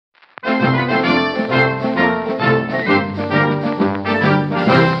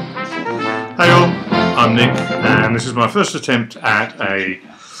I'm Nick, and this is my first attempt at a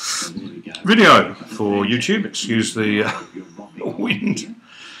video for YouTube. Excuse the wind.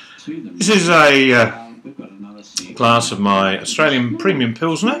 This is a glass of my Australian Premium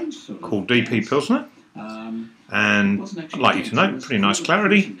Pilsner called DP Pilsner, and I'd like you to know, pretty nice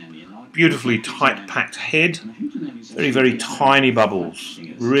clarity, beautifully tight packed head, very tiny bubbles,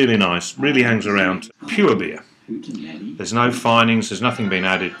 really nice, really hangs around. Pure beer. There's no finings, there's nothing been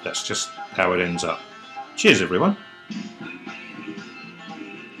added, that's just how it ends up. Cheers everyone.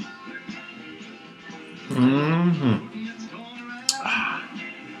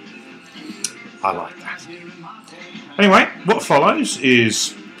 I like that. Anyway, what follows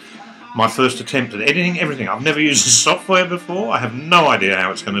is my first attempt at editing everything. I've never used this software before, I have no idea how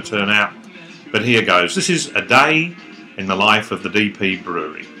it's going to turn out, but here goes. This is a day in the life of the DP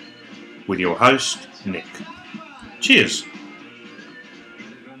Brewery with your host, Nick. Cheers.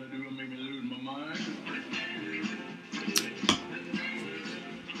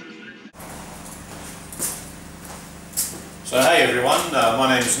 So hey everyone,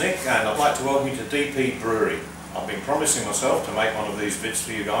 my name is Nick and I'd like to welcome you to DP Brewery. I've been promising myself to make one of these vids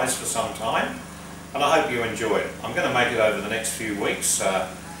for you guys for some time, and I hope you enjoy it. I'm going to make it over the next few weeks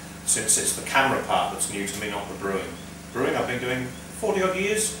since it's the camera part that's new to me, not the brewing. Brewing I've been doing 40 odd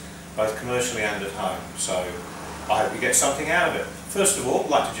years, both commercially and at home, so I hope you get something out of it. First of all, I'd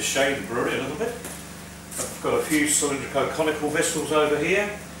like to just show you the brewery a little bit. I've got a few cylindrical conical vessels over here,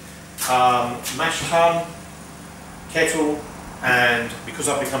 mash tun, kettle, and because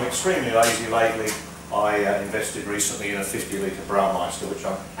I've become extremely lazy lately, I invested recently in a 50 litre Brewery2, which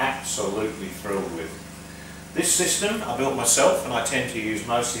I'm absolutely thrilled with. This system I built myself, and I tend to use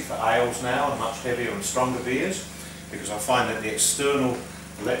mostly for ales now and much heavier and stronger beers, because I find that the external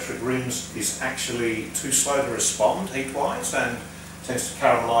electric rims is actually too slow to respond heat-wise and tends to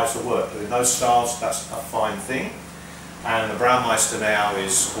caramelise the work. But in those styles, that's a fine thing. And the Brewery2 now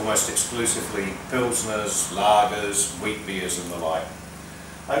is almost exclusively pilsners, lagers, wheat beers and the like.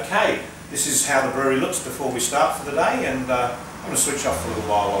 Okay, this is how the brewery looks before we start for the day, and I'm going to switch off for a little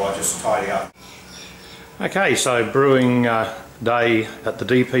while I just tidy up. Okay, so brewing day at the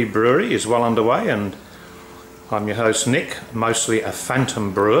DP Brewery is well underway, and I'm your host Nick, mostly a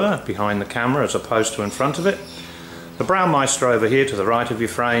phantom brewer behind the camera as opposed to in front of it. The Brewery2 over here to the right of your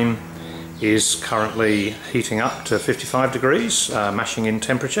frame is currently heating up to 55 degrees, mashing in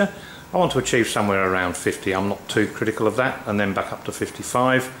temperature. I want to achieve somewhere around 50, I'm not too critical of that, and then back up to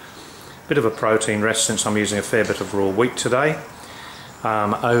 55. Bit of a protein rest since I'm using a fair bit of raw wheat today.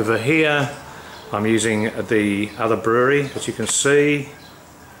 Over here I'm using the other brewery, as you can see.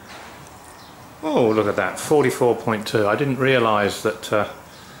 Oh, look at that, 44.2. I didn't realise that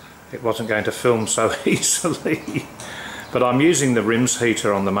it wasn't going to film so easily. But I'm using the rims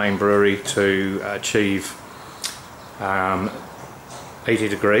heater on the main brewery to achieve 80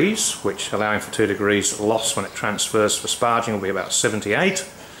 degrees, which allowing for 2 degrees loss when it transfers for sparging will be about 78.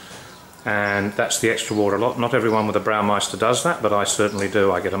 And that's the extra water lot. Not everyone with a Brewery2 does that, but I certainly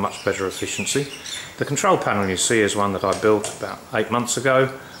do. I get a much better efficiency. The control panel you see is one that I built about 8 months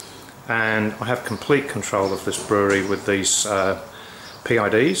ago, and I have complete control of this brewery with these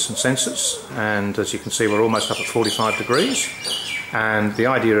PIDs and sensors, and as you can see we're almost up at 45 degrees, and the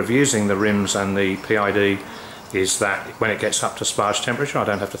idea of using the rims and the PID is that when it gets up to sparge temperature I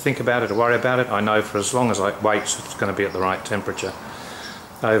don't have to think about it or worry about it. I know for as long as I wait it's going to be at the right temperature.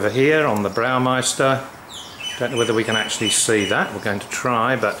 Over here on the Brewery2, don't know whether we can actually see that, we're going to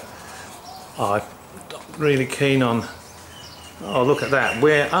try, but I'm really keen on, oh look at that,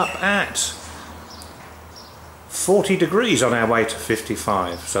 we're up at 40 degrees on our way to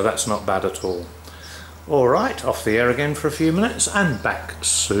 55, so that's not bad at all. Alright, off the air again for a few minutes and back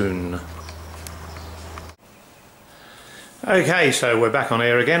soon. Okay, so we're back on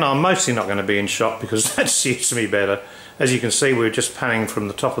air again. I'm mostly not going to be in shot because that suits me better. As you can see, we're just panning from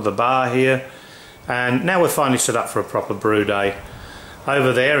the top of the bar here, and now we're finally set up for a proper brew day.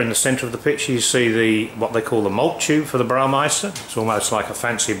 Over there in the centre of the picture you see what they call the malt tube for the Brewery2. It's almost like a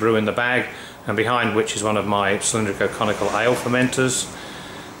fancy brew in the bag, and behind which is one of my cylindrical conical ale fermenters.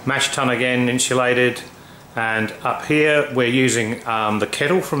 Mash tun again, insulated, and up here we're using the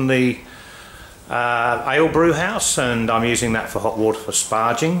kettle from the ale brew house, and I'm using that for hot water for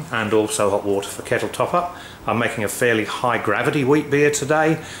sparging and also hot water for kettle top up. I'm making a fairly high gravity wheat beer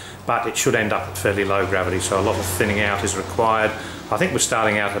today, but it should end up at fairly low gravity, so a lot of thinning out is required. I think we're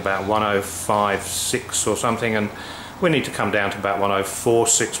starting out at about 105.6 or something, and we need to come down to about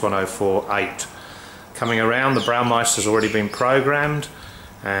 104.6, 104.8. Coming around, the Brewery2 has already been programmed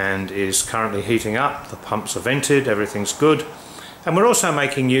and is currently heating up. The pumps are vented, everything's good. And we're also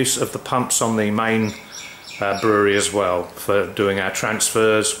making use of the pumps on the main brewery as well for doing our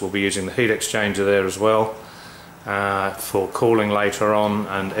transfers. We'll be using the heat exchanger there as well for cooling later on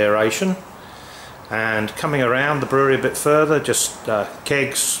and aeration. And coming around the brewery a bit further, just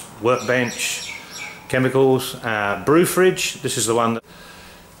kegs, workbench, chemicals, brew fridge. This is the one that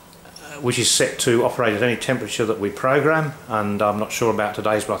which is set to operate at any temperature that we program, and I'm not sure about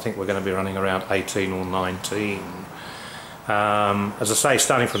today's, but I think we're going to be running around 18 or 19. As I say,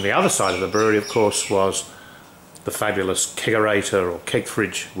 starting from the other side of the brewery, of course, was the fabulous kegerator or keg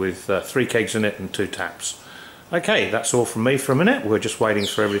fridge with 3 kegs in it and 2 taps. Okay, that's all from me for a minute. We're just waiting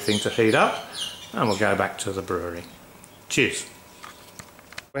for everything to heat up, and we'll go back to the brewery. Cheers.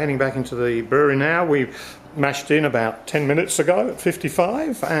 We're heading back into the brewery now. We've mashed in about 10 minutes ago at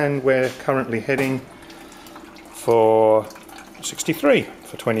 55, and we're currently heading for 63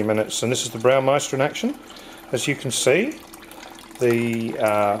 for 20 minutes, and this is the Braumeister in action. As you can see, the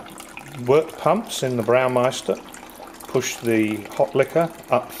work pumps in the Braumeister push the hot liquor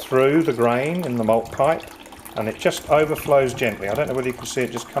up through the grain in the malt pipe, and it just overflows gently. I don't know whether you can see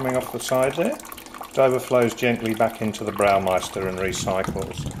it just coming off the side there. It overflows gently back into the Braumeister and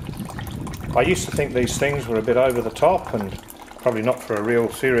recycles. I used to think these things were a bit over the top and probably not for a real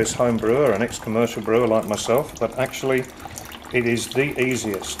serious home brewer, an ex-commercial brewer like myself, but actually it is the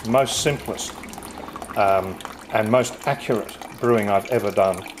easiest, most simplest and most accurate brewing I've ever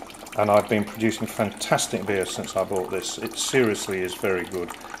done, and I've been producing fantastic beer since I bought this. It seriously is very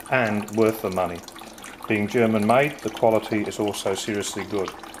good and worth the money. Being German made, the quality is also seriously good.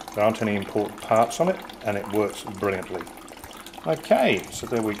 There aren't any important parts on it, and it works brilliantly. Okay, so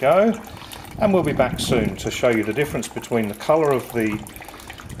there we go, and we'll be back soon to show you the difference between the colour of the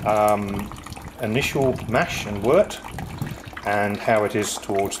initial mash and wort and how it is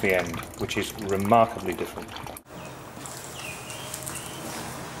towards the end, which is remarkably different.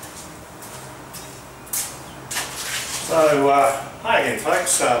 So, hi again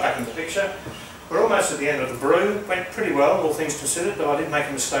folks, back in the picture. We're almost at the end of the brew. Went pretty well, all things considered, but I did make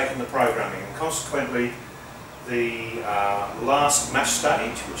a mistake in the programming, and consequently the last mash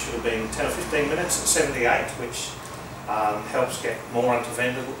stage, which should have been 10 or 15 minutes at 78, which helps get more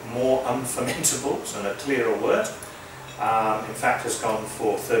unfermentables and a clearer wort, in fact has gone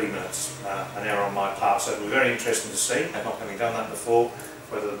for 30 minutes, an error on my part, so it'll be very interesting to see, I've not having done that before,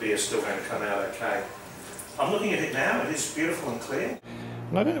 whether the beer is still going to come out okay. I'm looking at it now, it is beautiful and clear.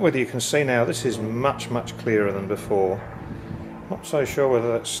 And I don't know whether you can see now, this is much clearer than before. Not so sure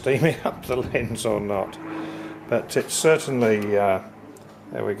whether that's steaming up the lens or not, but it's certainly,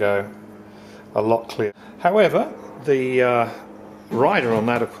 there we go, a lot clearer. However, the rider on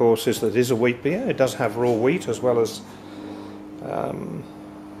that, of course, is that it is a wheat beer. It does have raw wheat as well as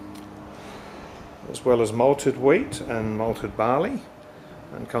malted wheat and malted barley,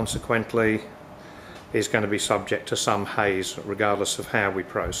 and consequently is going to be subject to some haze regardless of how we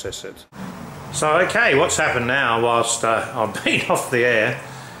process it. So okay, what's happened now whilst I've been off the air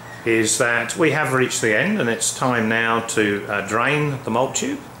is that we have reached the end, and it's time now to drain the malt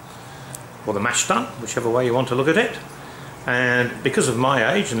tube or the mash tun, whichever way you want to look at it. And because of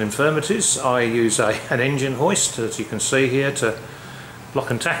my age and infirmities, I use an engine hoist, as you can see here, to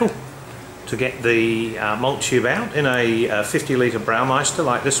block and tackle to get the malt tube out in a 50 litre Braumeister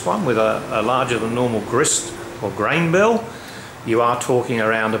like this one with a larger than normal grist or grain bill. You are talking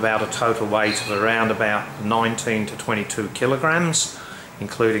around about a total weight of around about 19 to 22 kilograms,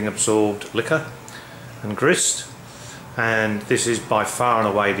 including absorbed liquor and grist, and this is by far and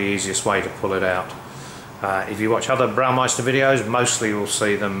away the easiest way to pull it out. If you watch other Braumeister videos, mostly you'll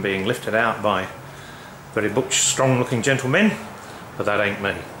see them being lifted out by very butch, strong looking gentlemen, but that ain't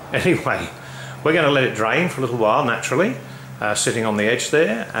me. Anyway, we're going to let it drain for a little while naturally, sitting on the edge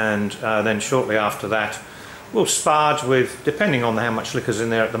there, and then shortly after that we'll sparge with, depending on how much liquor's in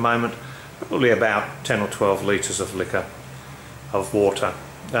there at the moment, probably about 10 or 12 litres of liquor, of water,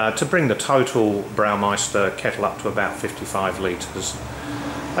 to bring the total Braumeister kettle up to about 55 litres.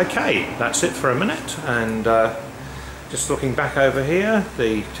 Okay, that's it for a minute, and just looking back over here,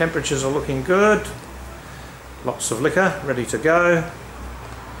 the temperatures are looking good, lots of liquor ready to go.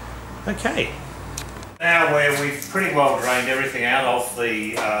 Okay, now where we've pretty well drained everything out of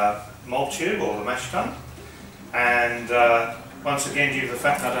the malt tube or the mash tun, and once again, due to the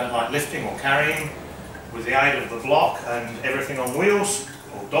fact that I don't like lifting or carrying, with the aid of the block and everything on wheels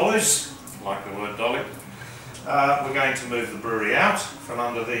or dollies, like the word dolly, we're going to move the brewery out from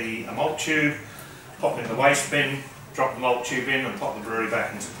under the malt tube, pop in the waste bin, drop the malt tube in and pop the brewery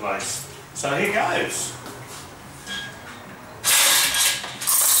back into place. So here goes.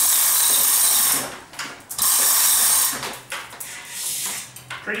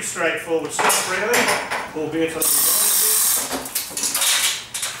 Pretty straightforward stuff really, albeit a little noisy.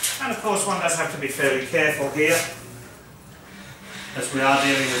 And of course one does have to be fairly careful here, as we are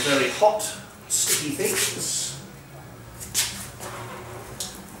dealing with very hot, sticky things.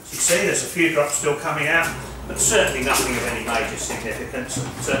 As you see, there's a few drops still coming out, but certainly nothing of any major significance, and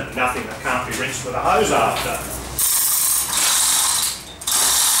certainly nothing that can't be rinsed with a hose after.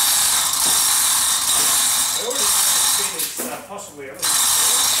 I already finished possibly a little bit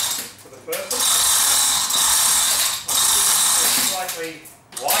for the purpose. I'm slightly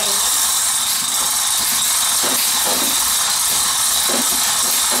wider.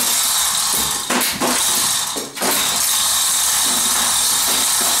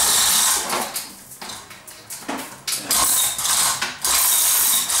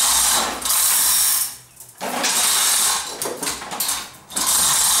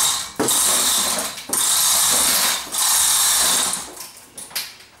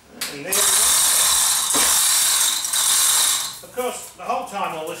 And there we go. Of course, the whole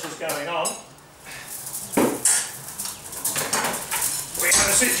time all this is going on, we have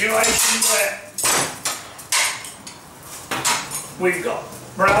a situation where we've got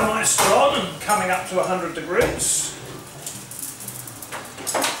Brewery2 on and coming up to 100 degrees.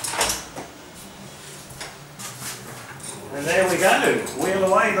 And there we go, wheel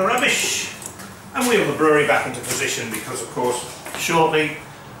away the rubbish and wheel the brewery back into position, because of course shortly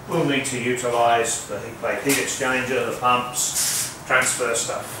we'll need to utilise the heat plate heat exchanger, the pumps, transfer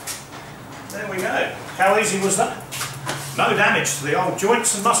stuff. There we go. How easy was that? No damage to the old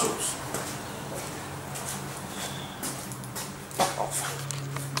joints and muscles.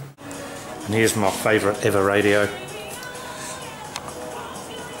 And here's my favourite ever radio.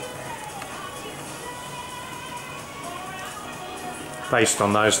 Based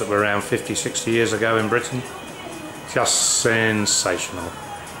on those that were around 50, 60 years ago in Britain. Just sensational.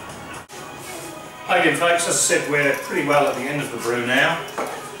 Hi again folks, as I said, we're pretty well at the end of the brew now.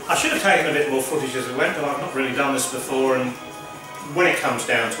 I should have taken a bit more footage as we went, but I've not really done this before, and when it comes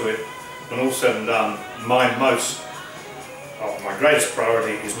down to it, when all said and done, my greatest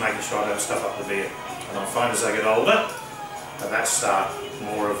priority is making sure I don't stuff up the beer. And I find as I get older, that's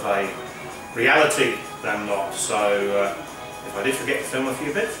more of a reality than not. So if I did forget to film a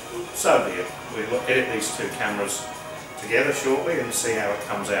few bits, so be it. We'll edit these two cameras together shortly and see how it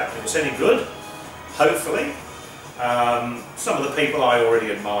comes out. If it's any good, hopefully, some of the people I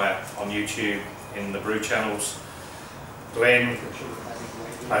already admire on YouTube in the brew channels, Glenn,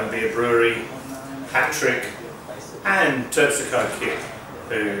 Home Brew, Patrick, and Terpsicho Kid,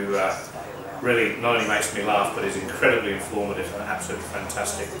 who really not only makes me laugh but is incredibly informative and absolutely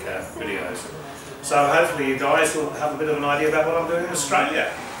fantastic videos. So hopefully you guys will have a bit of an idea about what I'm doing in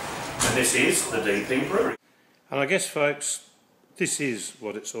Australia. And this is the DP Brewery. And I guess folks, this is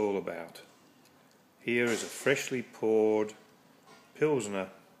what it's all about. Here is a freshly poured Pilsner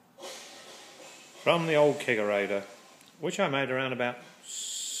from the old kegerator, which I made around about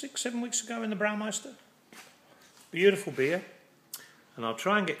 6-7 weeks ago in the Brewery2. Beautiful beer, and I'll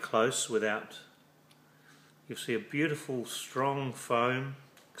try and get close without, you'll see a beautiful strong foam,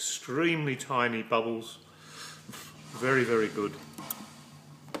 extremely tiny bubbles, very, very good.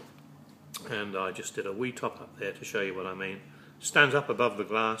 And I just did a wee top up there to show you what I mean. Stands up above the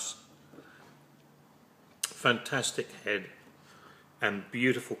glass. Fantastic head and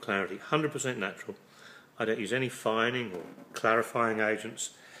beautiful clarity, 100% natural. I don't use any fining or clarifying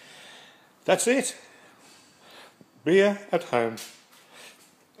agents. That's it. Beer at home.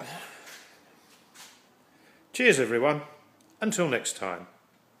 Cheers everyone. Until next time.